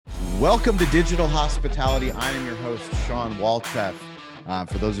Welcome to Digital Hospitality. I am your host, Sean Walchef.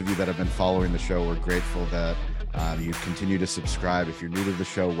 For those of you that have been following the show, we're grateful that you continue to subscribe. If you're new to the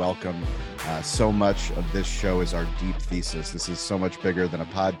show, welcome. So much of this show is our deep thesis. This is so much bigger than a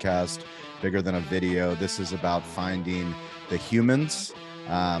podcast, bigger than a video. This is about finding the humans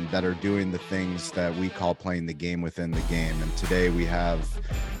that are doing the things that we call playing the game within the game. And today we have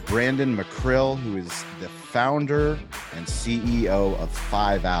Brandon McCrill, who is the founder and CEO of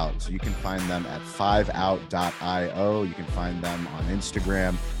 5Out. So you can find them at 5out.io. You can find them on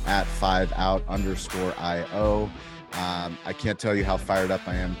Instagram at 5out_IO. I can't tell you how fired up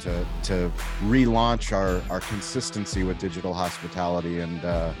I am to relaunch our consistency with digital hospitality, and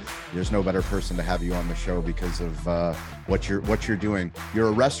there's no better person to have you on the show because of what you're doing. You're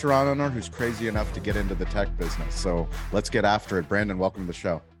a restaurant owner who's crazy enough to get into the tech business. So let's get after it. Brandon, welcome to the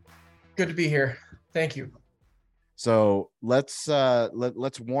show. Good to be here. Thank you. So let's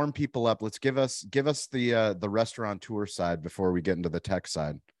warm people up. Let's give us the restaurateur side before we get into the tech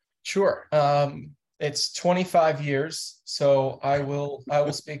side. Sure. It's 25 years, so I will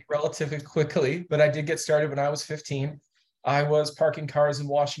speak relatively quickly, but I did get started when I was 15. I was parking cars and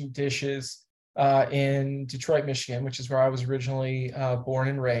washing dishes in Detroit, Michigan, which is where I was originally born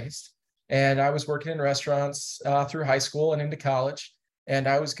and raised. And I was working in restaurants through high school and into college. And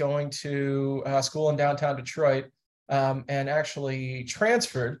I was going to school in downtown Detroit and actually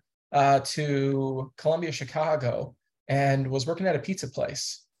transferred to Columbia, Chicago, and was working at a pizza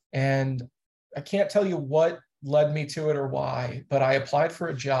place. And I can't tell you what led me to it or why, but I applied for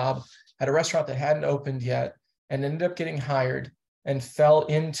a job at a restaurant that hadn't opened yet and ended up getting hired and fell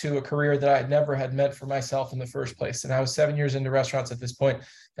into a career that I never had meant for myself in the first place. And I was 7 years into restaurants at this point,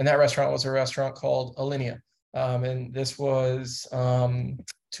 and that restaurant was a restaurant called Alinea. And this was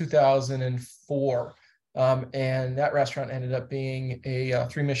 2004. And that restaurant ended up being a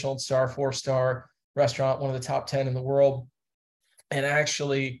 3 Michelin star, 4-star restaurant, one of the top 10 in the world. And I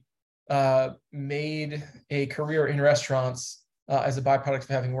actually made a career in restaurants as a byproduct of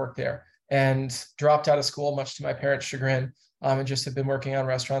having worked there, and dropped out of school, much to my parents' chagrin, and just have been working on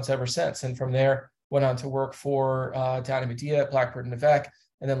restaurants ever since. And from there, went on to work for Donnie Medea at Blackbird and Avec,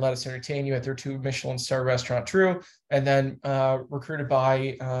 and then Let Us Entertain You at their 2 Michelin star restaurant, True, and then recruited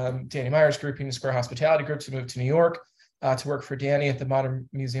by Danny Myers Group, Union Square Hospitality Group, to move to New York to work for Danny at the Modern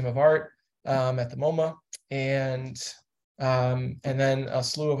Museum of Art at the MoMA, and then a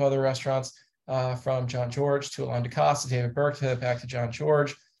slew of other restaurants from John George to Alain Ducasse, to David Burke, to back to John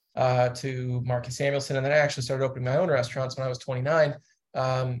George, to Marcus Samuelson. And then I actually started opening my own restaurants when I was 29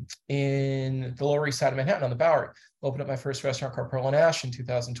 in the Lower East Side of Manhattan on the Bowery. Opened up my first restaurant called Pearl and Ash in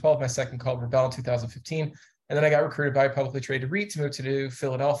 2012, my second called Rebel in 2015. And then I got recruited by a publicly traded REIT to move to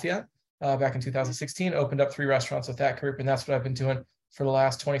Philadelphia back in 2016, opened up 3 restaurants with that group. And that's what I've been doing for the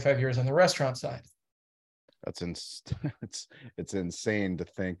last 25 years on the restaurant side. It's insane to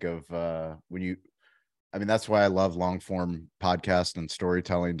think of that's why I love long form podcast and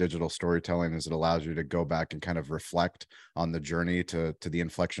storytelling, digital storytelling, is it allows you to go back and kind of reflect on the journey to the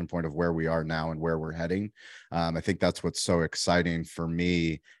inflection point of where we are now and where we're heading. I think that's what's so exciting for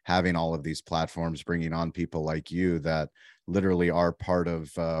me, having all of these platforms, bringing on people like you that literally are part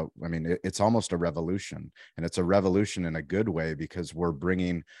of, it's almost a revolution, and it's a revolution in a good way, because we're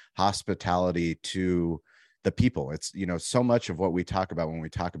bringing hospitality to the people. It's, so much of what we talk about when we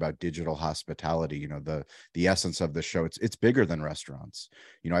talk about digital hospitality, the essence of the show, it's bigger than restaurants.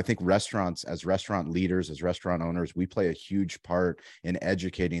 I think restaurants, as restaurant leaders, as restaurant owners, we play a huge part in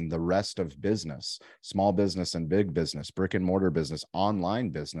educating the rest of business, small business and big business, brick and mortar business,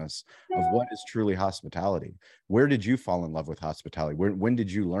 online business, of what is truly hospitality. Where did you fall in love with hospitality? When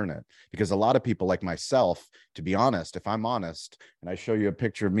did you learn it? Because a lot of people like myself, to be honest, if I'm honest, and I show you a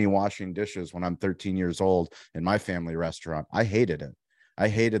picture of me washing dishes when I'm 13 years old in my family restaurant, I hated it. I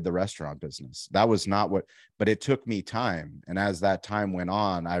hated the restaurant business. That was not but it took me time. And as that time went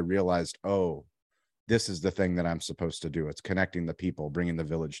on, I realized, oh, this is the thing that I'm supposed to do. It's connecting the people, bringing the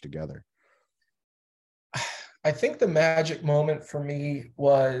village together. I think the magic moment for me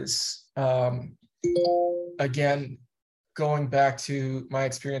was, again, going back to my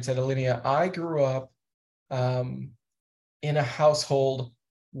experience at Alinea. I grew up in a household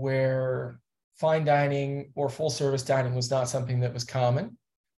where fine dining or full service dining was not something that was common.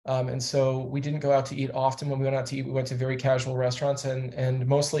 And so we didn't go out to eat often. When we went out to eat, we went to very casual restaurants and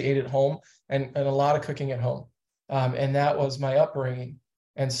mostly ate at home, and a lot of cooking at home. And that was my upbringing.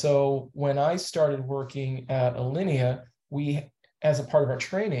 And so when I started working at Alinea, we, as a part of our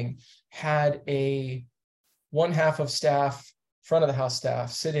training, had a one half of staff, front of the house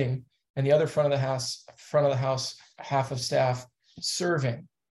staff sitting, and the other front of the house half of staff serving.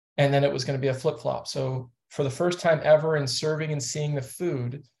 and then it was going to be a flip-flop. So for the first time ever in serving and seeing the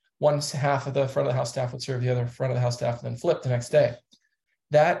food, one half of the front of the house staff would serve the other front of the house staff, and then flip the next day.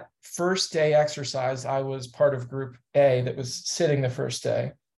 That first day exercise, I was part of group A that was sitting the first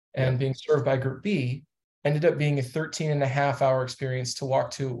day and being served by group B, ended up being a 13.5-hour experience to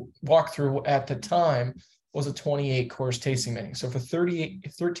walk through. At the time was a 28-course tasting menu. So for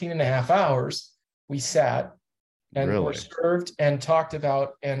 13.5 hours, we sat and were served and talked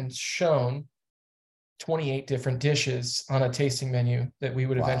about and shown 28 different dishes on a tasting menu that we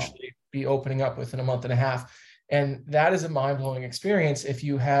would eventually be opening up within a month and a half. And that is a mind-blowing experience if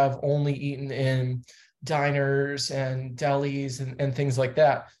you have only eaten in diners and delis and things like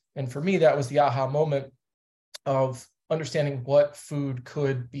that. And for me, that was the aha moment of understanding what food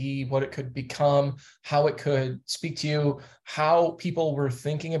could be, what it could become, how it could speak to you, how people were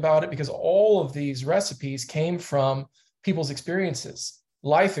thinking about it, because all of these recipes came from people's experiences,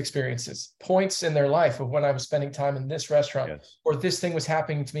 life experiences, points in their life of when I was spending time in this restaurant, or this thing was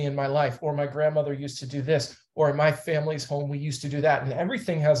happening to me in my life, or my grandmother used to do this, or in my family's home, we used to do that. And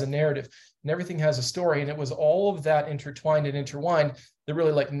everything has a narrative and everything has a story. And it was all of that intertwined and intertwined that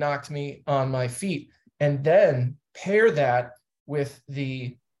really like knocked me on my feet. And then pair that with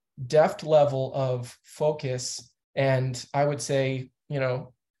the depth level of focus, and I would say,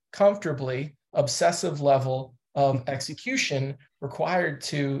 comfortably obsessive level of execution required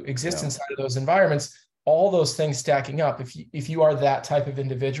to exist inside of those environments, all those things stacking up. If you are that type of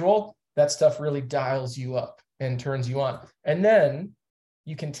individual, that stuff really dials you up and turns you on. And then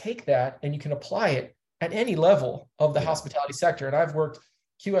you can take that and you can apply it at any level of the hospitality sector. And I've worked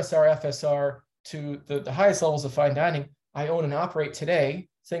QSR, FSR to the highest levels of fine dining. I own and operate today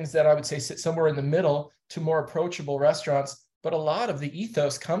things that I would say sit somewhere in the middle to more approachable restaurants. But a lot of the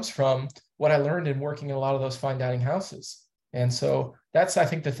ethos comes from what I learned in working in a lot of those fine dining houses. And so that's, I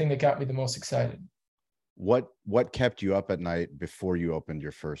think, the thing that got me the most excited. What kept you up at night before you opened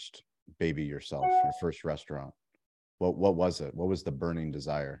your first baby yourself, your first restaurant? What was it? What was the burning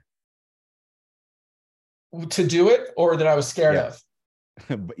desire? To do it, or that I was scared of?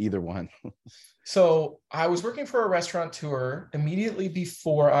 Either one. So I was working for a restaurateur immediately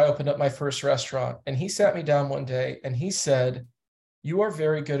before I opened up my first restaurant. And he sat me down one day and he said, "You are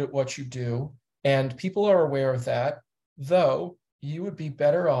very good at what you do, and people are aware of that, though you would be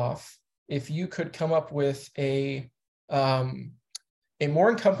better off if you could come up with a more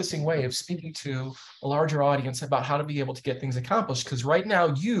encompassing way of speaking to a larger audience about how to be able to get things accomplished. Because right now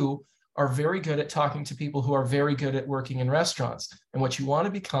you are very good at talking to people who are very good at working in restaurants. And what you want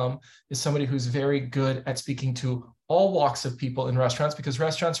to become is somebody who's very good at speaking to all walks of people in restaurants, because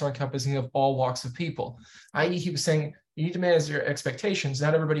restaurants are encompassing of all walks of people." I.e., he was saying, you need to manage your expectations.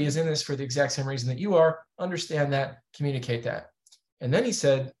 Not everybody is in this for the exact same reason that you are. Understand that, communicate that. And then he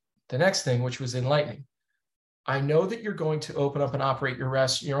said the next thing, which was enlightening. "I know that you're going to open up and operate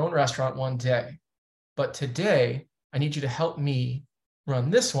your own restaurant one day, but today I need you to help me run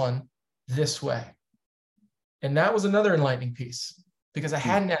this one this way." And that was another enlightening piece, because I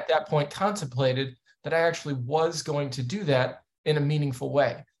hadn't at that point contemplated that I actually was going to do that in a meaningful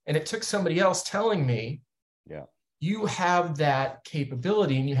way. And it took somebody else telling me, you have that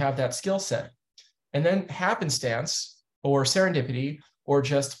capability and you have that skill set. And then happenstance or serendipity or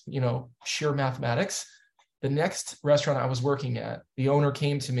just, sheer mathematics, the next restaurant I was working at, the owner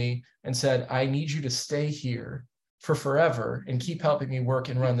came to me and said, "I need you to stay here for forever and keep helping me work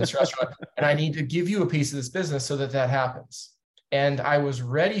and run this restaurant. And I need to give you a piece of this business so that happens." And I was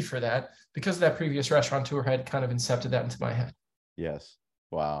ready for that because that previous restaurateur had kind of incepted that into my head. Yes.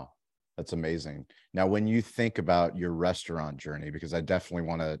 Wow. That's amazing. Now, when you think about your restaurant journey, because I definitely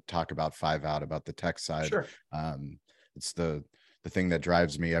want to talk about 5 Out, about the tech side. Sure. It's the thing that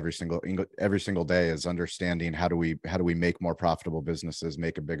drives me every single day, is understanding how do we make more profitable businesses,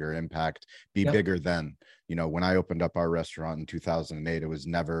 make a bigger impact, be bigger than, when I opened up our restaurant in 2008, it was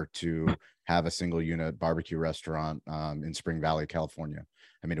never to have a single unit barbecue restaurant in Spring Valley, California.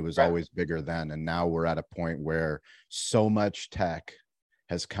 I mean, it was always bigger then. And now we're at a point where so much tech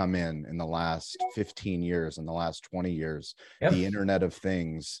has come in the last 15 years, in the last 20 years, the Internet of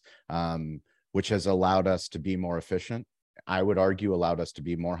Things, which has allowed us to be more efficient. I would argue allowed us to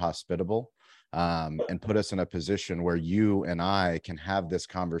be more hospitable, and put us in a position where you and I can have this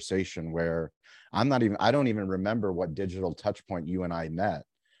conversation where I don't even remember what digital touch point you and I met,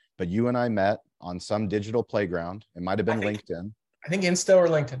 but you and I met on some digital playground. It might've been LinkedIn. I think Insta or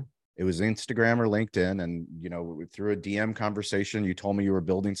LinkedIn. It was Instagram or LinkedIn. And, through a DM conversation, you told me you were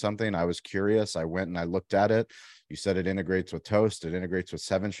building something. I was curious. I went and I looked at it. You said it integrates with Toast. It integrates with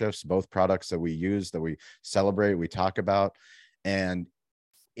 7 Shifts, both products that we use, that we celebrate, we talk about. And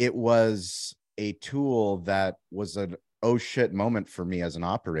it was a tool that was an oh shit moment for me as an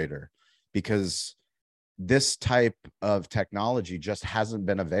operator, because this type of technology just hasn't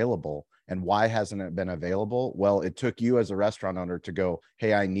been available. And why hasn't it been available? Well, it took you as a restaurant owner to go,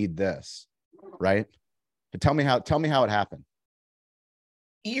 hey, I need this, right? But tell me how it happened.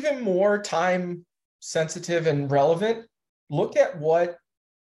 Even more time sensitive and relevant, look at what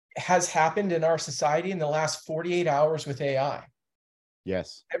has happened in our society in the last 48 hours with AI.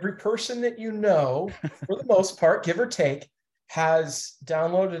 Yes. Every person that you know, for the most part, give or take, has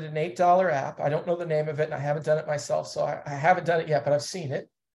downloaded an $8 app. I don't know the name of it, and I haven't done it myself, so I haven't done it yet, but I've seen it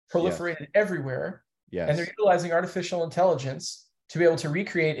proliferated everywhere. Yes. And they're utilizing artificial intelligence to be able to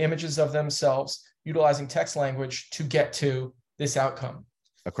recreate images of themselves, utilizing text language to get to this outcome.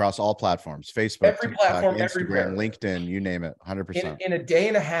 Across all platforms, Facebook, every TikTok, platform, Instagram, everywhere. LinkedIn, you name it, 100%. In a day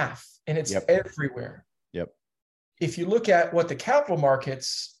and a half, and it's everywhere. Yep. If you look at what the capital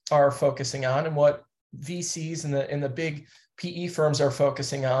markets are focusing on and what VCs and the big PE firms are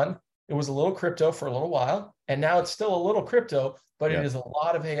focusing on, it was a little crypto for a little while, and now it's still a little crypto, but it is a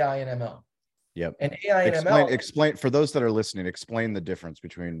lot of AI and ML. Yep. And AI and ML. Explain for those that are listening, explain the difference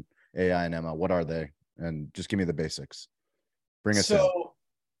between AI and ML. What are they? And just give me the basics. Bring us in.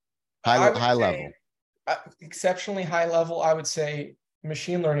 High level. Exceptionally high level, I would say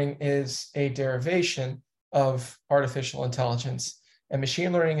machine learning is a derivation of artificial intelligence. And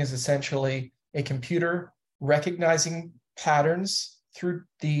machine learning is essentially a computer recognizing patterns through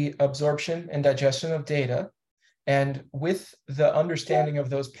the absorption and digestion of data. And with the understanding of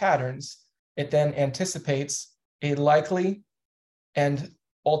those patterns, it then anticipates a likely and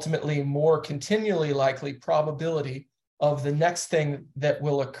ultimately more continually likely probability of the next thing that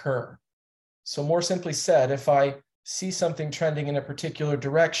will occur. So more simply said, if I see something trending in a particular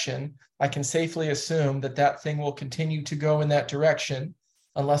direction, I can safely assume that that thing will continue to go in that direction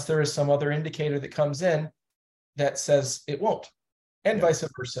unless there is some other indicator that comes in that says it won't. And vice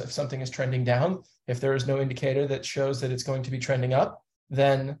versa. If something is trending down, if there is no indicator that shows that it's going to be trending up,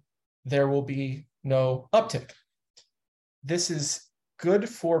 then there will be no uptick. This is good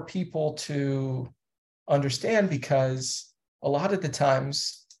for people to understand because a lot of the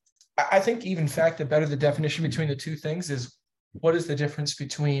times, I think even fact, the better the definition between the two things is what is the difference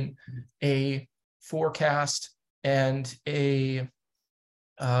between a forecast and a,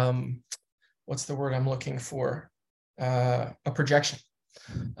 what's the word I'm looking for? A projection.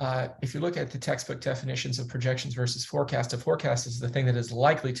 If you look at the textbook definitions of projections versus forecast, a forecast is the thing that is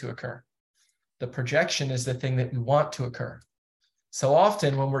likely to occur. The projection is the thing that you want to occur. So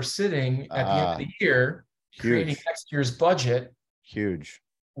often when we're sitting at the end of the year, creating next year's budget,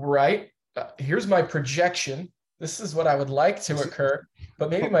 right? Here's my projection. This is what I would like to occur, but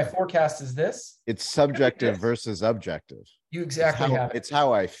maybe my forecast is this. It's subjective versus objective. You exactly have it. It's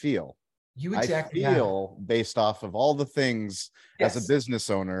how I feel. You exactly I feel based off of all the things as a business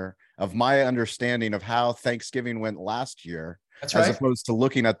owner of my understanding of how Thanksgiving went last year, as opposed to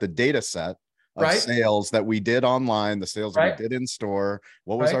looking at the data set of sales that we did online, the sales that we did in store,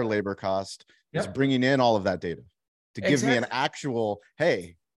 what was our labor cost, is bringing in all of that data to give me an actual,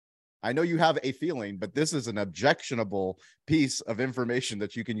 hey, I know you have a feeling, but this is an objectionable piece of information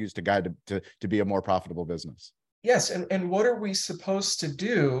that you can use to guide to be a more profitable business. Yes. And what are we supposed to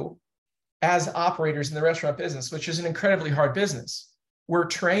do as operators in the restaurant business, which is an incredibly hard business? We're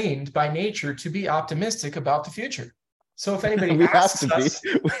trained by nature to be optimistic about the future. So if anybody asks us,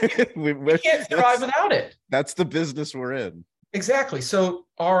 we can't survive without it. That's the business we're in. Exactly. So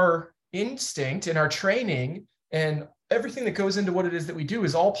our instinct and our training and everything that goes into what it is that we do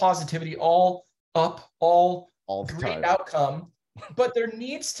is all positivity, all up, all great outcome. But there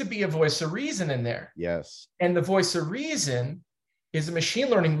needs to be a voice of reason in there. Yes. And the voice of reason is a machine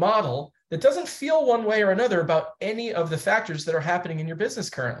learning model that doesn't feel one way or another about any of the factors that are happening in your business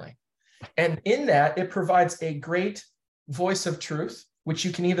currently. And in that, it provides a great voice of truth, which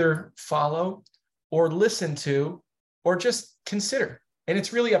you can either follow or listen to or just consider. And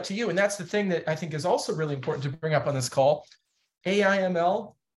it's really up to you. And that's the thing that I think is also really important to bring up on this call.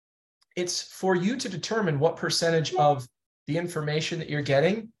 AI/ML, it's for you to determine what percentage of the information that you're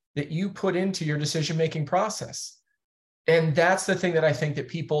getting that you put into your decision-making process. And that's the thing that I think that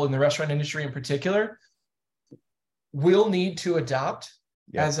people in the restaurant industry in particular will need to adopt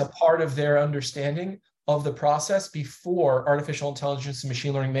as a part of their understanding of the process before artificial intelligence and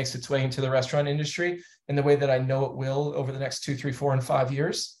machine learning makes its way into the restaurant industry in the way that I know it will over the next 2, 3, 4, and 5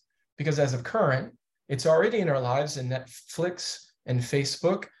 years. Because as of current, it's already in our lives in Netflix and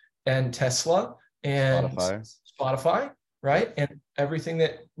Facebook and Tesla and Spotify. right? And everything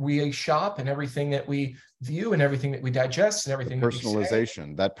that we shop and everything that we view and everything that we digest and everything that we say.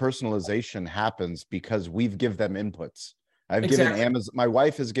 Personalization. That personalization happens because we've give them inputs. I've given Exactly. Amazon, my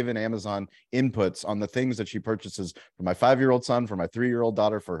wife has given Amazon inputs on the things that she purchases for my 5-year-old son, for my 3-year-old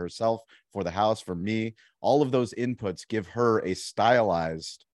daughter, for herself, for the house, for me. All of those inputs give her a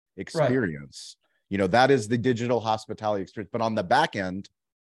stylized Right. experience. You know, that is the digital hospitality experience. But on the back end,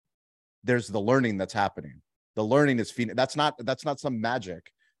 there's the learning that's happening. The learning is feeding. That's not some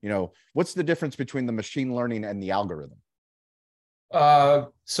magic. You know, what's the difference between the machine learning and the algorithm?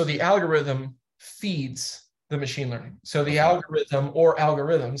 So the algorithm feeds the machine learning. So the algorithm or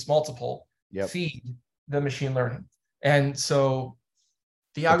algorithms, multiple, feed the machine learning. And so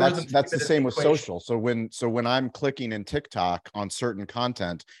the algorithm that's the same with social. So when I'm clicking in TikTok on certain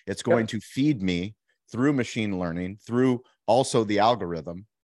content, it's going to feed me through machine learning, through also the algorithm.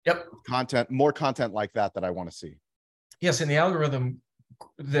 More content like that I want to see. Yes, and the algorithm,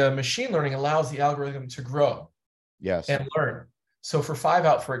 the machine learning allows the algorithm to grow. Yes. And learn. So for 5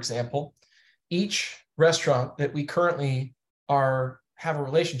 Out, for example, each restaurant that we currently have a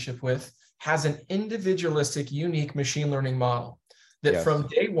relationship with has an individualistic, unique machine learning model that from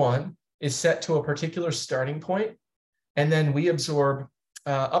day one is set to a particular starting point, and then we absorb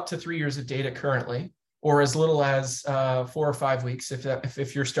up to 3 years of data currently, or as little as 4 or 5 weeks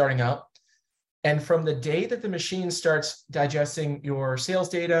if you're starting out. And from the day that the machine starts digesting your sales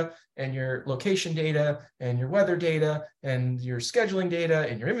data and your location data and your weather data and your scheduling data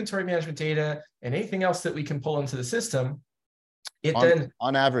and your inventory management data and anything else that we can pull into the system,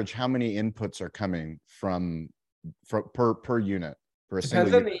 on average, how many inputs are coming from per unit?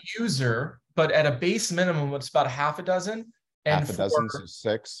 Depends on the user, but at a base minimum, it's about half a dozen. And half a dozen, so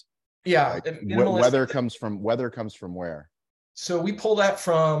 6. Yeah. Like, weather comes from where? So we pull that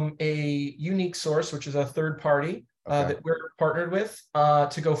from a unique source, which is a third party that we're partnered with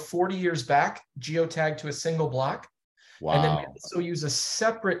to go 40 years back, geotagged to a single block. Wow. And then we also use a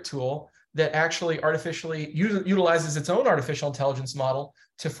separate tool that actually artificially utilizes its own artificial intelligence model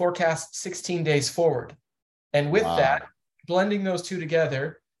to forecast 16 days forward. And with that, blending those two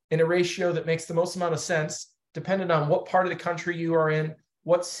together in a ratio that makes the most amount of sense, depending on what part of the country you are in,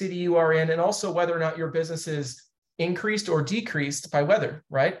 what city you are in, and also whether or not your business is increased or decreased by weather,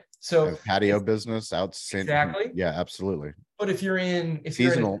 right? So patio business out. Exactly. Yeah, absolutely. But if you're in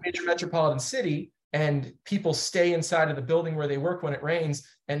a major metropolitan city and people stay inside of the building where they work when it rains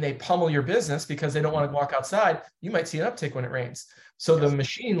and they pummel your business because they don't want to walk outside, you might see an uptick when it rains. So the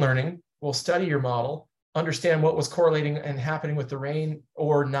machine learning will study your model, understand what was correlating and happening with the rain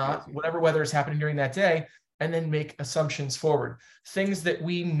or not, whatever weather is happening during that day, and then make assumptions forward. Things that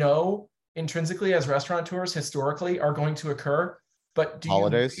we know intrinsically as restaurateurs historically are going to occur, but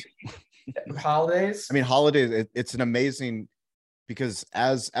holidays. Holidays. I mean, holidays. It's an amazing, because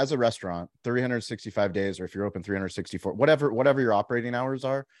as a restaurant, 365 days, or if you're open 364, whatever your operating hours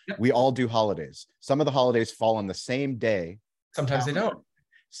are, we all do holidays. Some of the holidays fall on the same day. Sometimes they don't.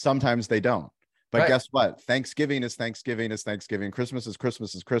 Sometimes they don't. But guess what? Thanksgiving is Thanksgiving is Thanksgiving. Christmas is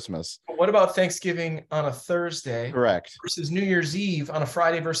Christmas is Christmas. But what about Thanksgiving on a Thursday? Correct. Versus New Year's Eve on a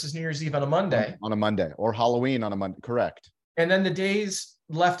Friday versus New Year's Eve on a Monday. On a Monday, or Halloween on a Monday. Correct. And then the days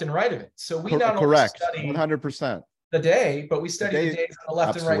left and right of it. So we not only study 100% the day, but we study the days on the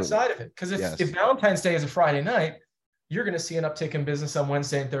left and right side of it. Because if Valentine's Day is a Friday night, you're going to see an uptick in business on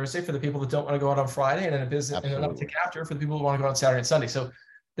Wednesday and Thursday for the people that don't want to go out on Friday, and then and an uptick after for the people who want to go out on Saturday and Sunday. So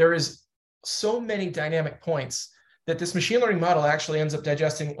there is so many dynamic points that this machine learning model actually ends up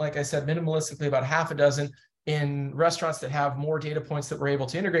digesting, like I said, minimalistically about half a dozen. In restaurants that have more data points that we're able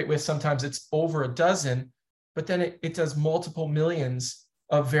to integrate with, sometimes it's over a dozen, but then it does multiple millions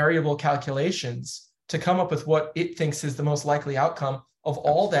of variable calculations to come up with what it thinks is the most likely outcome of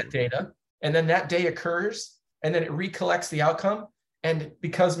all that data. And then that day occurs, and then it recollects the outcome. And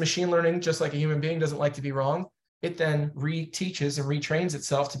because machine learning, just like a human being, doesn't like to be wrong, it then reteaches and retrains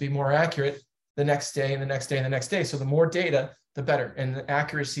itself to be more accurate the next day and the next day and the next day. So the more data, the better. And the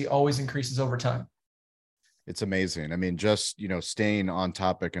accuracy always increases over time. It's amazing. I mean, just, staying on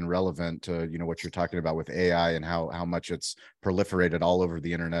topic and relevant to, what you're talking about with AI and how much it's proliferated all over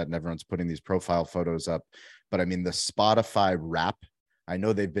the internet and everyone's putting these profile photos up. But I mean, the Spotify Wrap, I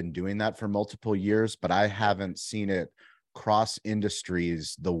know they've been doing that for multiple years, but I haven't seen it cross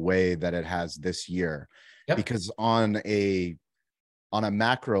industries the way that it has this year. Because on a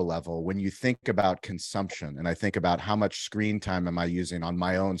macro level, when you think about consumption, and I think about how much screen time am I using on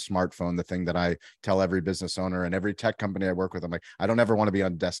my own smartphone, the thing that I tell every business owner and every tech company I work with, I'm like, I don't ever want to be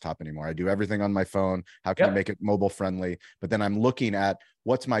on desktop anymore. I do everything on my phone. How can I make it mobile friendly? But then I'm looking at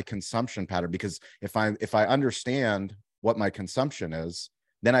what's my consumption pattern, because if I understand what my consumption is,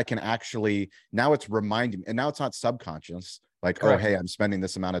 then I can actually, now it's reminding, and now it's not subconscious, like, Correct. oh, hey, I'm spending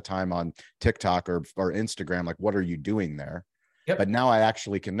this amount of time on TikTok or Instagram. Like, what are you doing there? Yep. But now I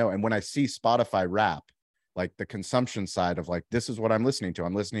actually can know. And when I see Spotify Rap, like the consumption side of like, this is what I'm listening to.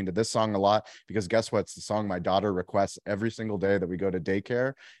 I'm listening to this song a lot because guess what? It's the song my daughter requests every single day that we go to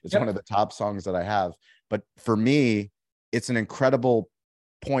daycare. It's one of the top songs that I have. But for me, it's an incredible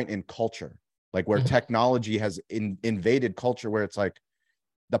point in culture, like where technology has invaded culture, where it's like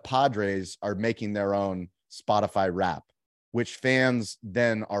the Padres are making their own Spotify Rap, which fans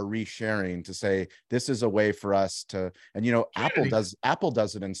then are resharing to say, this is a way for us to, and you know, Apple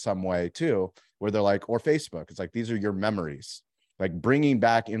does it in some way too, where they're like, or Facebook, it's like, these are your memories, like bringing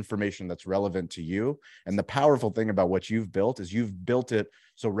back information that's relevant to you. And the powerful thing about what you've built is you've built it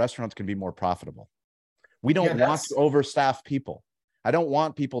so restaurants can be more profitable. We don't want to overstaff people. I don't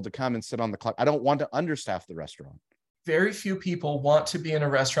want people to come and sit on the clock. I don't want to understaff the restaurant. Very few people want to be in a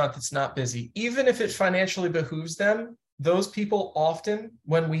restaurant that's not busy, even if it financially behooves them. Those people often,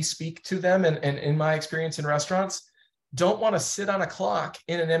 when we speak to them, and in my experience in restaurants, don't want to sit on a clock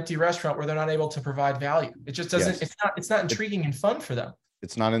in an empty restaurant where they're not able to provide value. It just doesn't, it's not intriguing and fun for them.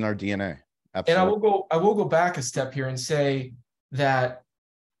 It's not in our DNA. Absolutely. And I will go back a step here and say that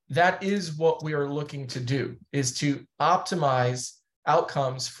is what we are looking to do, is to optimize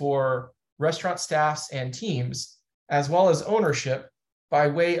outcomes for restaurant staffs and teams, as well as ownership, by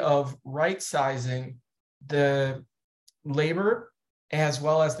way of right-sizing the labor as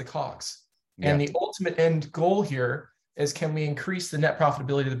well as the COGS. And the ultimate end goal here is, can we increase the net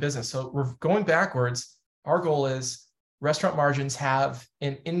profitability of the business? So we're going backwards. Our goal is restaurant margins have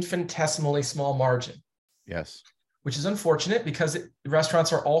an infinitesimally small margin. Yes. Which is unfortunate because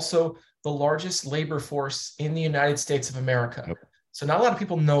restaurants are also the largest labor force in the United States of America. Yep. So not a lot of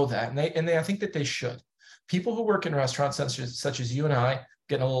people know that, and I think that they should. People who work in restaurants, such as you and I,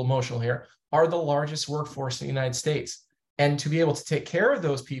 getting a little emotional here, are the largest workforce in the United States. And to be able to take care of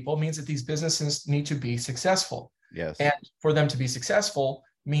those people means that these businesses need to be successful. Yes. And for them to be successful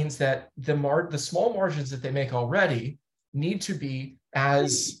means that the small margins that they make already need to be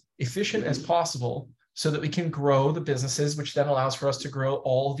as efficient as possible, so that we can grow the businesses, which then allows for us to grow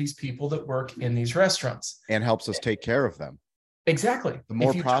all of these people that work in these restaurants. And helps us take care of them. Exactly. The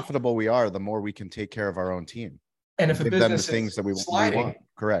more profitable we are, the more we can take care of our own team. And if a business the things that we want.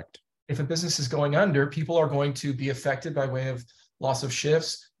 Correct. If a business is going under, people are going to be affected by way of loss of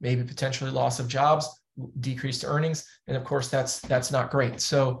shifts, maybe potentially loss of jobs, decreased earnings. And of course, that's not great.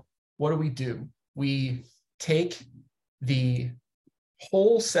 So what do? We take the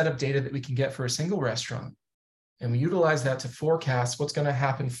whole set of data that we can get for a single restaurant, and we utilize that to forecast what's going to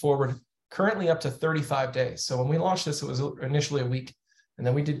happen forward, currently up to 35 days. So when we launched this, it was initially a week, and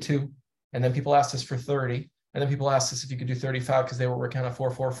then we did 2, and then people asked us for 30, and then people asked us if you could do 35 because they were working on a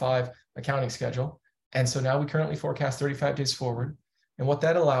 4-4-5 accounting schedule. And so now we currently forecast 35 days forward. And what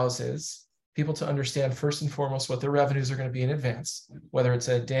that allows is people to understand first and foremost what their revenues are going to be in advance, whether it's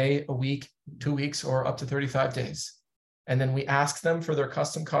a day, a week, 2 weeks, or up to 35 days. And then we ask them for their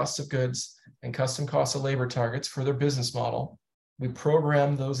custom costs of goods and custom costs of labor targets for their business model. We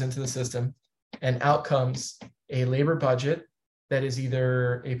program those into the system, and out comes a labor budget that is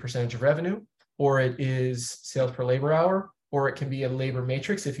either a percentage of revenue, or it is sales per labor hour, or it can be a labor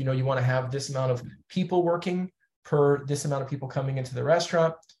matrix. If you know you want to have this amount of people working per this amount of people coming into the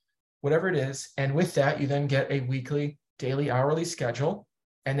restaurant, whatever it is. And with that, you then get a weekly, daily, hourly schedule.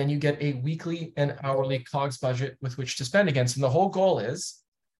 And then you get a weekly and hourly COGS budget with which to spend against. And the whole goal is,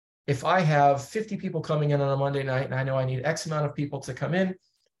 if I have 50 people coming in on a Monday night, and I know I need X amount of people to come in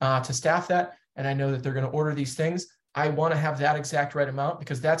to staff that, and I know that they're going to order these things, I want to have that exact right amount,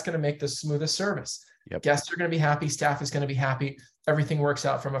 because that's going to make the smoothest service. Yep. Guests are going to be happy. Staff is going to be happy. Everything works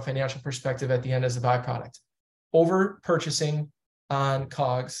out from a financial perspective at the end as a byproduct. Over purchasing on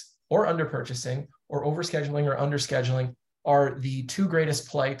COGS, or under purchasing, or over scheduling or under scheduling, are the 2 greatest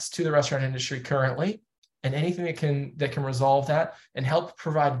plights to the restaurant industry currently. And anything that can resolve that and help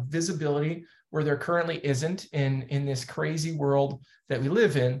provide visibility where there currently isn't in this crazy world that we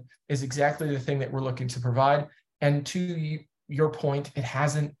live in is exactly the thing that we're looking to provide. And to your point, it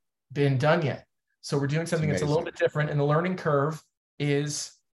hasn't been done yet. So we're doing something that's a little bit different, and the learning curve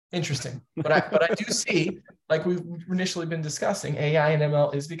is interesting. But I do see, like we've initially been discussing, AI and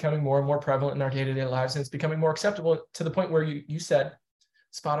ML is becoming more and more prevalent in our day-to-day lives, and it's becoming more acceptable, to the point where you said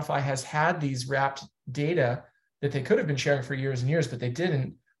Spotify has had these wrapped data that they could have been sharing for years and years, but they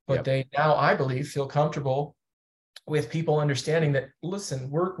didn't. But they now, I believe, feel comfortable with people understanding that, listen,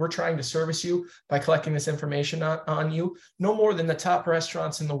 we're trying to service you by collecting this information on you, no more than the top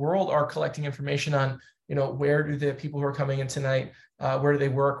restaurants in the world are collecting information on where do the people who are coming in tonight, where do they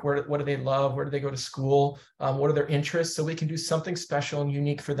work? What do they love? Where do they go to school? What are their interests? So we can do something special and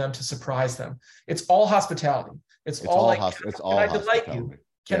unique for them to surprise them. It's all hospitality. It's all like, can I delight you?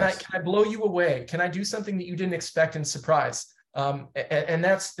 Can I blow you away? Can I do something that you didn't expect and surprise? And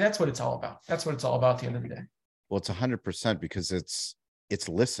that's what it's all about. That's what it's all about at the end of the day. Well, it's 100% because it's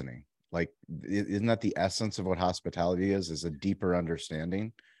listening. Like, isn't that the essence of what hospitality is a deeper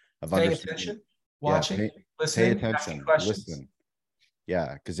understanding of paying attention, watching, listening, pay attention, listen.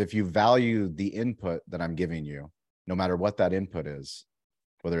 Yeah, because if you value the input that I'm giving you, no matter what that input is,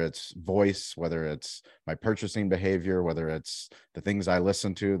 whether it's voice, whether it's my purchasing behavior, whether it's the things I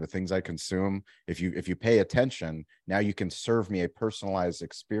listen to, the things I consume, if you pay attention, now you can serve me a personalized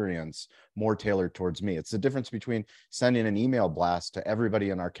experience more tailored towards me. It's the difference between sending an email blast to everybody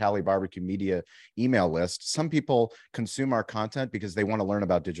in our Cali Barbecue Media email list. Some people consume our content because they want to learn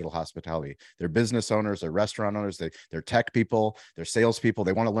about digital hospitality. They're business owners, they're restaurant owners, they're tech people, they're salespeople.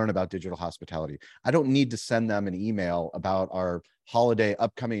 They want to learn about digital hospitality. I don't need to send them an email about our holiday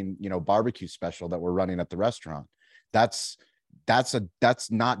upcoming, barbecue special that we're running at the restaurant. That's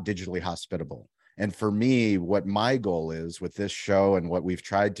not digitally hospitable. And for me, what my goal is with this show and what we've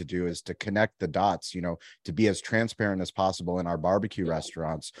tried to do is to connect the dots, to be as transparent as possible in our barbecue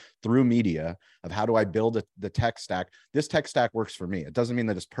restaurants through media of how do I build the tech stack. This tech stack works for me. It doesn't mean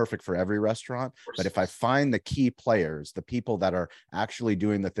that it's perfect for every restaurant, but if I find the key players, the people that are actually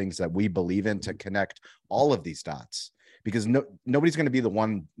doing the things that we believe in to connect all of these dots, because nobody's going to be the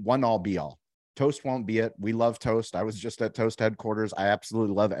one all be all. Toast won't be it. We love Toast. I was just at Toast headquarters. I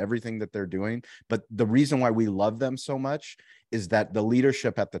absolutely love everything that they're doing. But the reason why we love them so much is that the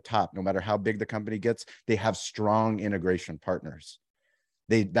leadership at the top, no matter how big the company gets, they have strong integration partners.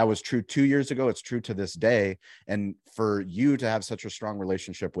 That was true 2 years ago. It's true to this day. And for you to have such a strong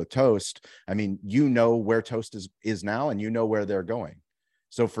relationship with Toast, I mean, where Toast is now, and where they're going.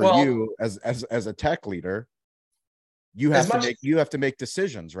 So for you as a tech leader, you have to make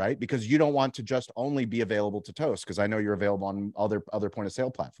decisions, right? Because you don't want to just only be available to Toast, because I know you're available on other point of sale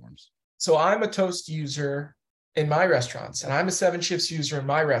platforms. So I'm a Toast user in my restaurants, and I'm a 7Shifts user in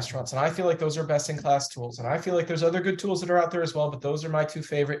my restaurants, and I feel like those are best in class tools. And I feel like there's other good tools that are out there as well, but those are my two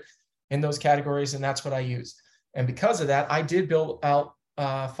favorite in those categories, and that's what I use. And because of that, I did build out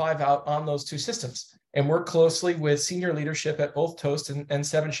 5 out on those two systems and work closely with senior leadership at both Toast and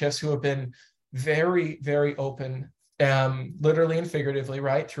 7Shifts, who have been very, very open, literally and figuratively,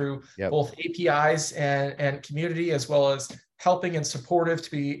 right, through both APIs and community, as well as helping and supportive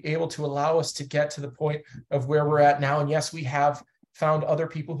to be able to allow us to get to the point of where we're at now. And yes, we have found other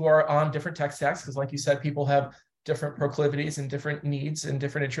people who are on different tech stacks, because like you said, people have different proclivities and different needs and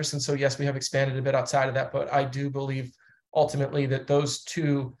different interests. And so, yes, we have expanded a bit outside of that, but I do believe ultimately that those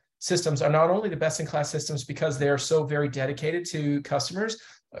two systems are not only the best in class systems because they are so very dedicated to customers,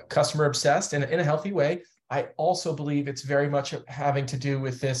 customer obsessed, and in a healthy way. I also believe it's very much having to do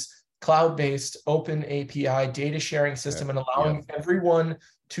with this cloud-based open API data sharing system and allowing everyone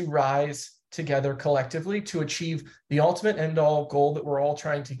to rise together collectively to achieve the ultimate end all goal that we're all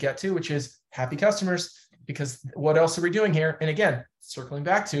trying to get to, which is happy customers. Because what else are we doing here? And again, circling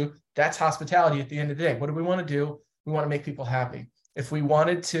back to, that's hospitality at the end of the day. What do we want to do? We want to make people happy. If we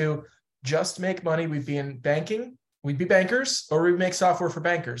wanted to just make money, we'd be in banking, we'd be bankers, or we'd make software for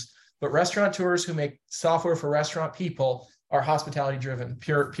bankers. But restaurateurs who make software for restaurant people are hospitality driven,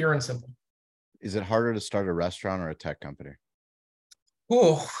 pure and simple. Is it harder to start a restaurant or a tech company?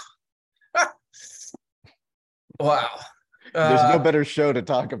 Oh, wow. There's no better show to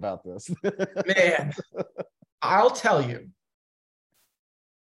talk about this. Man, I'll tell you,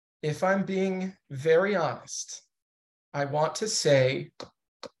 if I'm being very honest, I want to say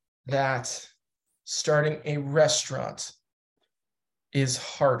that starting a restaurant is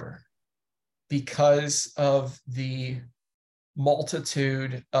harder because of the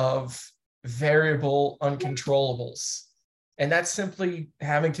multitude of variable uncontrollables. And that's simply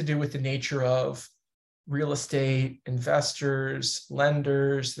having to do with the nature of real estate, investors,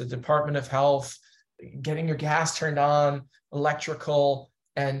 lenders, the Department of Health, getting your gas turned on, electrical,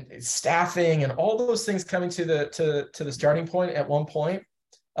 and staffing, and all those things coming to the starting point at one point.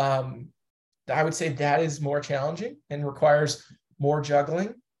 I would say that is more challenging and requires more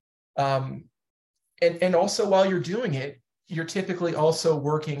juggling. And also, while you're doing it, you're typically also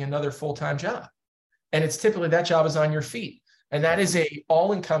working another full-time job. And it's typically that job is on your feet. And that is a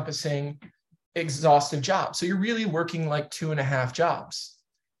all-encompassing, exhaustive job. So you're really working like 2.5 jobs.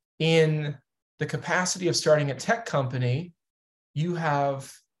 In the capacity of starting a tech company, you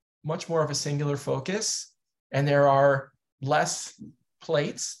have much more of a singular focus, and there are less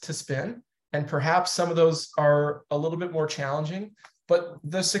plates to spin. And perhaps some of those are a little bit more challenging, but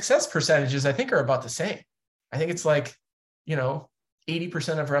the success percentages, I think, are about the same. I think it's like,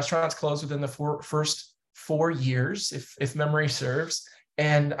 80% of restaurants close within the first 4 years, if memory serves.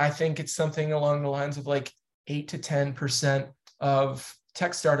 And I think it's something along the lines of like 8 to 10% of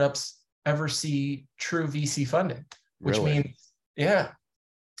tech startups ever see true VC funding, which Really? means, yeah.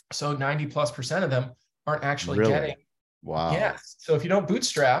 So 90+% of them aren't actually Really? getting. Wow. Yeah. So if you don't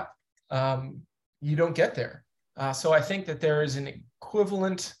bootstrap, you don't get there. So I think that there is an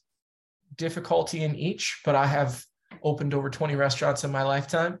equivalent difficulty in each, but I have opened over 20 restaurants in my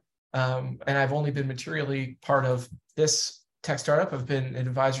lifetime. And I've only been materially part of this tech startup. I've been an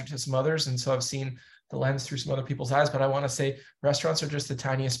advisor to some others. And so I've seen the lens through some other people's eyes, but I want to say restaurants are just the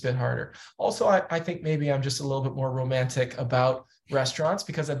tiniest bit harder. Also, I think maybe I'm just a little bit more romantic about restaurants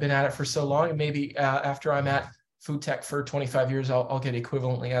because I've been at it for so long. And maybe after I'm at food tech for 25 years, I'll get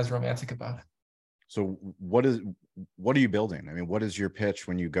equivalently as romantic about it. So what are you building? I mean, what is your pitch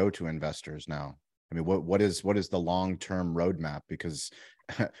when you go to investors now? I mean, what is the long-term roadmap? Because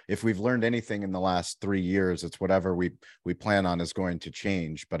if we've learned anything in the last 3 years, it's whatever we plan on is going to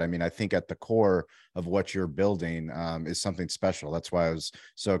change. But I mean, I think at the core of what you're building is something special. That's why I was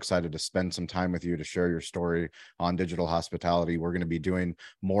so excited to spend some time with you to share your story on digital hospitality. We're going to be doing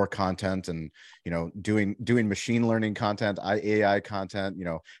more content and, doing machine learning content, AI content.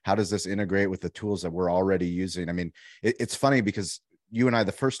 How does this integrate with the tools that we're already using? I mean, it's funny because you and I,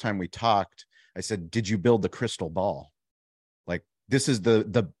 the first time we talked, I said, did you build the crystal ball? Like, this is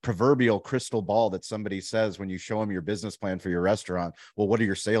the proverbial crystal ball that somebody says when you show them your business plan for your restaurant. Well, what are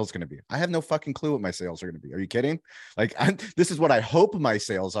your sales going to be? I have no fucking clue what my sales are going to be. Are you kidding? Like, this is what I hope my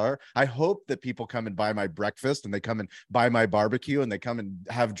sales are. I hope that people come and buy my breakfast and they come and buy my barbecue and they come and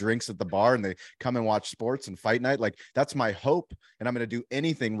have drinks at the bar and they come and watch sports and fight night. Like, that's my hope. And I'm going to do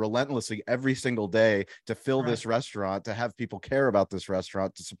anything relentlessly every single day to fill this restaurant, to have people care about this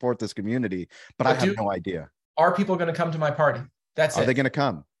restaurant, to support this community. But I have no idea. Are people going to come to my party? That's it. Are they going to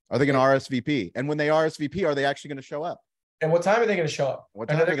come? Are they going to RSVP? And when they RSVP, are they actually going to show up? And what time are they going to show up? What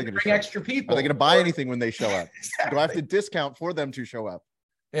time are they going to bring extra people? Are they going to buy anything when they show up? Exactly. Do I have to discount for them to show up?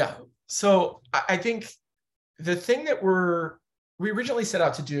 Yeah. So I think the thing that we originally set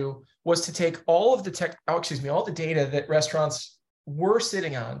out to do was to take all of the all the data that restaurants were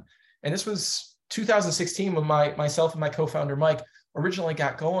sitting on. And this was 2016 when myself and my co-founder, Mike, originally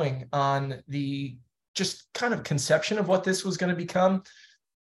got going on the just kind of conception of what this was going to become.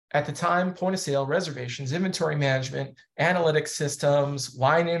 At the time, point of sale, reservations, inventory management, analytics systems,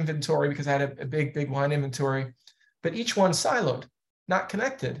 wine inventory, because I had a big wine inventory, but each one siloed, not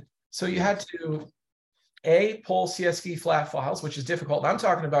connected. So you had to pull CSV flat files, which is difficult. I'm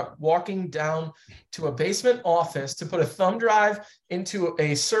talking about walking down to a basement office to put a thumb drive into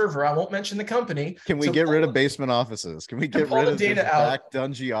a server. I won't mention the company. Can we get rid of basement offices? Can we get rid of data back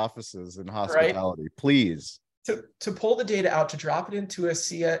dungy offices in hospitality, please? To pull the data out, to drop it into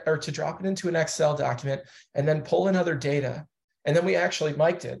to drop it into an Excel document, and then pull in other data. And then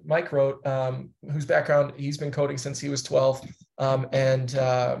Mike wrote, whose background, he's been coding since he was 12.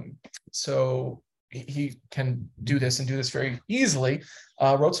 So he can do this and do this very easily,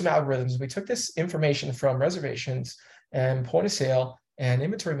 wrote some algorithms. We took this information from reservations and point of sale and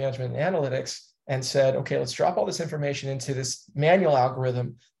inventory management and analytics and said, okay, let's drop all this information into this manual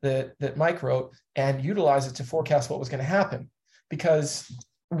algorithm that Mike wrote and utilize it to forecast what was going to happen. Because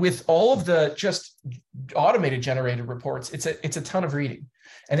with all of the just automated generated reports, it's a ton of reading.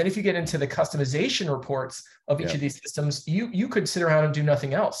 And then if you get into the customization reports of each of these systems, you could sit around and do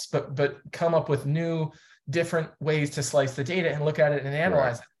nothing else, but come up with new, different ways to slice the data and look at it and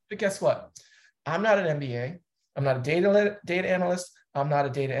analyze it. But guess what? I'm not an MBA. I'm not a data analyst. I'm not a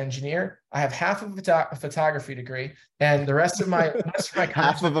data engineer. I have half of a photography degree, and the rest of my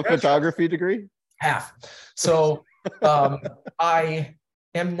half of a photography degree. Half. So I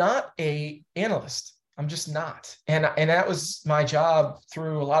am not an analyst. I'm just not. And that was my job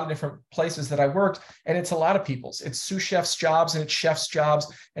through a lot of different places that I worked. And it's a lot of people's. It's sous chefs' jobs, and it's chefs'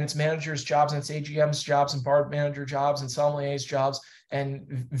 jobs, and it's managers' jobs, and it's AGM's jobs, and bar manager jobs, and sommeliers' jobs,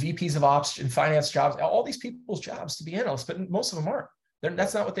 and VPs of ops and finance jobs. All these people's jobs to be analysts, but most of them aren't.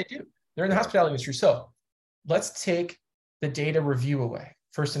 That's not what they do. They're in the hospitality industry. So let's take the data review away,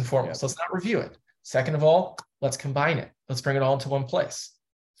 first and foremost. Let's not review it. Second of all, let's combine it. Let's bring it all into one place.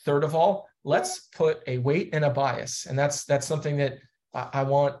 Third of all, let's put a weight and a bias. And that's something that I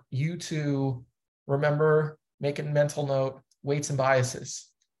want you to remember, make a mental note, weights and biases.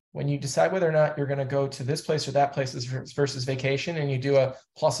 When you decide whether or not you're going to go to this place or that place versus vacation, and you do a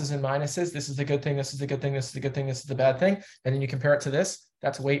pluses and minuses, this is the good thing, this is the good thing, this is the good thing, this is the bad thing, and then you compare it to this,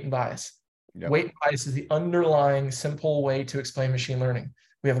 that's weight and bias. Yep. Weight bias is the underlying simple way to explain machine learning.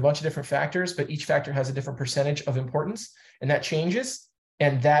 We have a bunch of different factors, but each factor has a different percentage of importance, and that changes.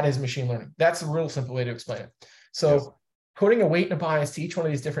 And that is machine learning. That's a real simple way to explain it. So yes, putting a weight and a bias to each one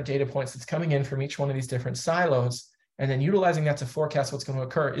of these different data points that's coming in from each one of these different silos, and then utilizing that to forecast what's going to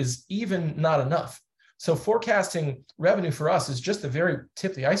occur is even not enough. So forecasting revenue for us is just the very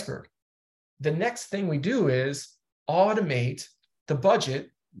tip of the iceberg. The next thing we do is automate the budget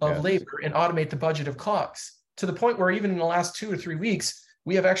of labor and automate the budget of COGS, to the point where even in the last 2 or 3 weeks,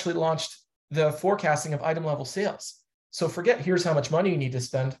 we have actually launched the forecasting of item level sales. So forget here's how much money you need to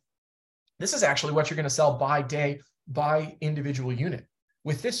spend. This is actually what you're going to sell by day, by individual unit.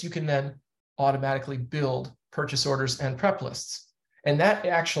 With this, you can then automatically build purchase orders and prep lists. And that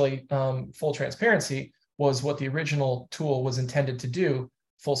actually, full transparency, was what the original tool was intended to do,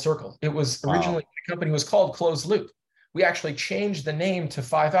 full circle. It was originally, the company was called Closed Loop. We actually changed the name to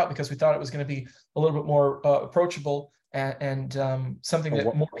 5-Out because we thought it was going to be a little bit more approachable and something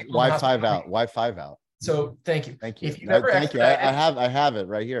that more people. Why 5-Out? Why 5-Out? So thank you. Thank you. If you've ever thank you. I have it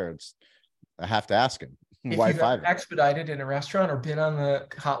right here. I have to ask him. Why if you've ever expedited in a restaurant or been on the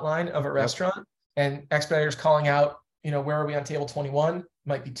hotline of a restaurant and expeditors calling out, where are we on table 21?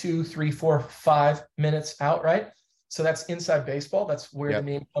 Might be 2, 3, 4, 5 minutes out, right? So that's inside baseball. That's where the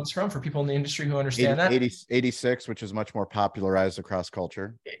name comes from for people in the industry who understand 86, which is much more popularized across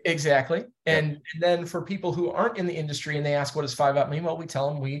culture. Exactly. And then for people who aren't in the industry and they ask, what does 5-Out mean? Well, we tell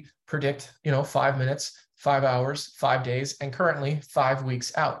them we predict, 5 minutes, 5 hours, 5 days, and currently 5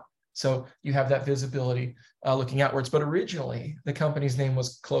 weeks out. So you have that visibility looking outwards. But originally, the company's name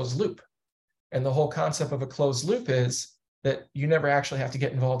was Closed Loop. And the whole concept of a closed loop is that you never actually have to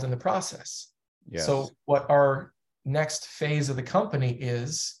get involved in the process. Yes. So what our next phase of the company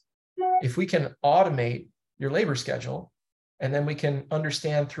is, if we can automate your labor schedule, and then we can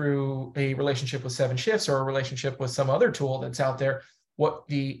understand through a relationship with 7Shifts or a relationship with some other tool that's out there, what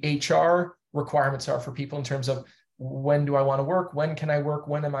the HR requirements are for people in terms of when do I want to work? When can I work?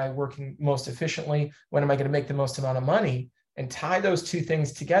 When am I working most efficiently? When am I going to make the most amount of money? And tie those two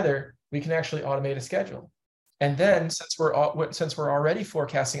things together, we can actually automate a schedule. And then since we're already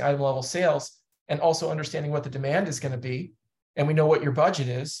forecasting item level sales and also understanding what the demand is going to be, and we know what your budget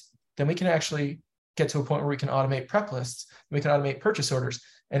is, then we can actually get to a point where we can automate prep lists, we can automate purchase orders,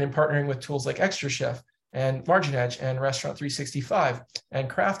 and in partnering with tools like xtraCHEF and Margin Edge and Restaurant 365 and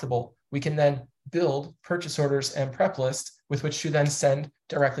Craftable, we can then build purchase orders and prep lists with which to then send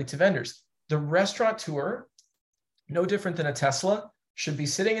directly to vendors. The restaurateur, no different than a Tesla, should be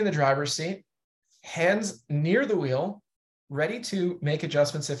sitting in the driver's seat, hands near the wheel, ready to make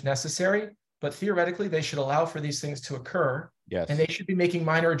adjustments if necessary, but theoretically they should allow for these things to occur. Yes. And they should be making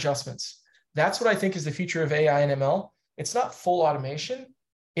minor adjustments. That's what I think is the future of AI and ML. It's not full automation.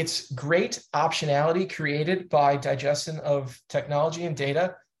 It's great optionality created by digestion of technology and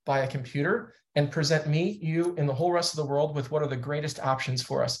data by a computer, and present me, you, and the whole rest of the world with what are the greatest options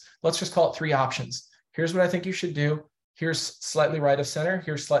for us. Let's just call it 3 options. Here's what I think you should do. Here's slightly right of center.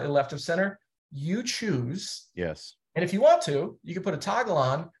 Here's slightly left of center. You choose. Yes. And if you want to, you can put a toggle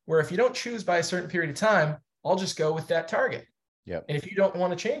on where if you don't choose by a certain period of time, I'll just go with that target. Yep. And if you don't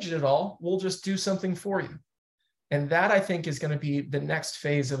want to change it at all, we'll just do something for you. And that, I think, is going to be the next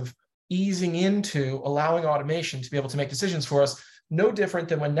phase of easing into allowing automation to be able to make decisions for us. No different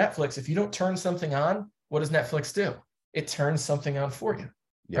than when Netflix, if you don't turn something on, what does Netflix do? It turns something on for you,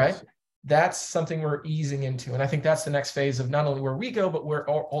 right? That's something we're easing into. And I think that's the next phase of not only where we go, but where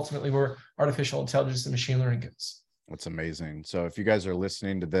ultimately where artificial intelligence and machine learning goes. That's amazing. So if you guys are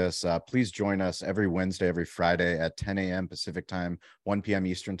listening to this, please join us every Wednesday, every Friday at 10 a.m. Pacific time, 1 p.m.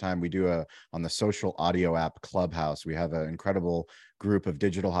 Eastern time. We do on the social audio app Clubhouse. We have an incredible group of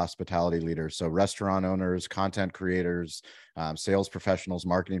digital hospitality leaders. So restaurant owners, content creators, sales professionals,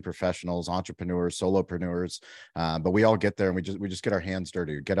 marketing professionals, entrepreneurs, solopreneurs. But we all get there and we just get our hands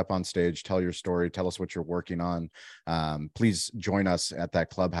dirty. Get up on stage, tell your story, tell us what you're working on. Please join us at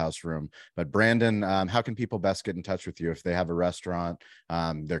that Clubhouse room. But Brandon, how can people best get in touch with you if they have a restaurant?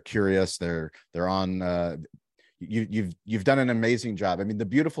 They're curious. They're on. You've done an amazing job. I mean, the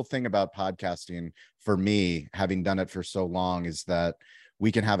beautiful thing about podcasting for me, having done it for so long, is that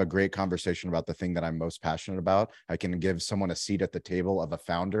we can have a great conversation about the thing that I'm most passionate about. I can give someone a seat at the table of a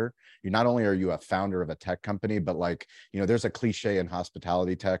founder. Not only are you a founder of a tech company, but there's a cliche in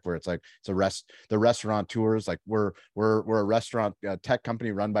hospitality tech where it's like, the restaurateurs, like we're a restaurant tech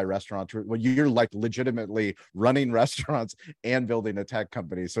company run by restaurateurs. Well, you're like legitimately running restaurants and building a tech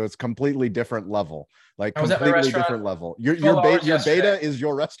company. So it's completely different level, like completely different level. Your beta is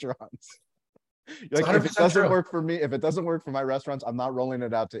your restaurants. It's Like if it 100% doesn't true. work for me, if it doesn't work for my restaurants, I'm not rolling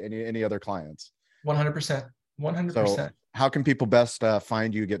it out to any other clients. 100%. So 100%. how can people best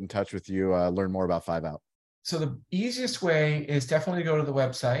find you, get in touch with you, learn more about 5-Out? So the easiest way is definitely to go to the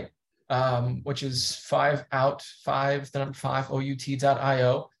website, which is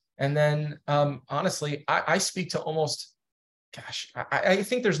 5out5.io. And then honestly, I speak to almost, gosh, I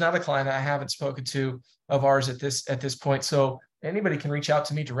think there's not a client I haven't spoken to of ours at this point. So anybody can reach out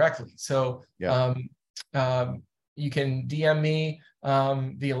to me directly. So Yeah. you can DM me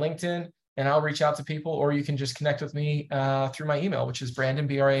via LinkedIn, and I'll reach out to people, or you can just connect with me through my email, which is Brandon,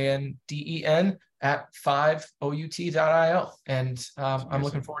 BRANDEN at 5out.io. And I'm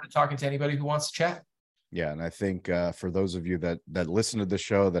looking forward to talking to anybody who wants to chat. Yeah, and I think for those of you that listen to the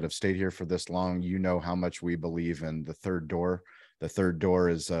show, that have stayed here for this long, you know how much we believe in the third door. The third door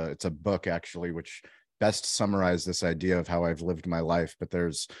is it's a book actually, which best summarize this idea of how I've lived my life. But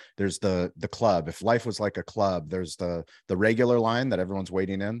there's the club. If life was like a club, there's the regular line that everyone's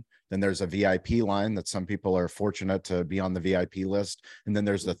waiting in. Then there's a VIP line that some people are fortunate to be on the VIP list, and then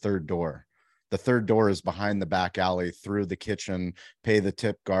there's the third door. The third door is behind the back alley, through the kitchen, pay the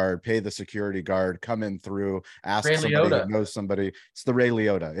tip guard, pay the security guard, come in through, ask Ray somebody Liotta. who knows somebody. It's the Ray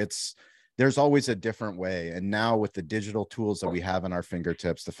Liotta. There's always a different way. And now with the digital tools that we have in our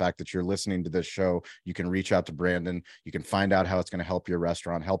fingertips, the fact that you're listening to this show, you can reach out to Brandon. You can find out how it's going to help your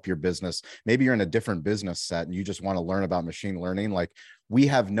restaurant, help your business. Maybe you're in a different business set and you just want to learn about machine learning. Like, we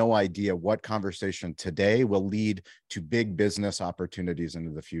have no idea what conversation today will lead to big business opportunities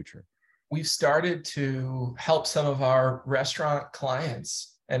into the future. We've started to help some of our restaurant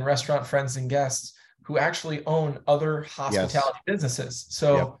clients and restaurant friends and guests who actually own other hospitality businesses.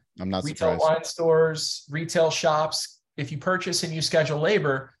 So yep. I'm not retail surprised. wine stores, retail shops. If you purchase and you schedule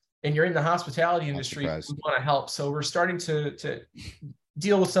labor and you're in the hospitality industry, we want to help. So we're starting to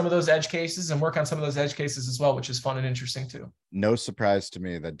deal with some of those edge cases and work on some of those edge cases as well, which is fun and interesting too. No surprise to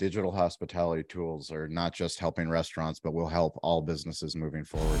me that digital hospitality tools are not just helping restaurants, but will help all businesses moving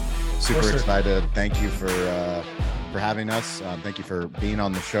forward. Super excited. Thank you for having us. Thank you for being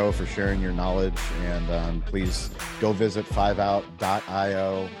on the show, for sharing your knowledge, and please go visit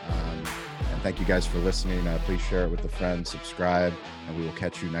 5out.io. And thank you guys for listening. Please share it with a friend, subscribe, and we will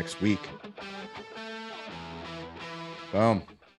catch you next week. Boom.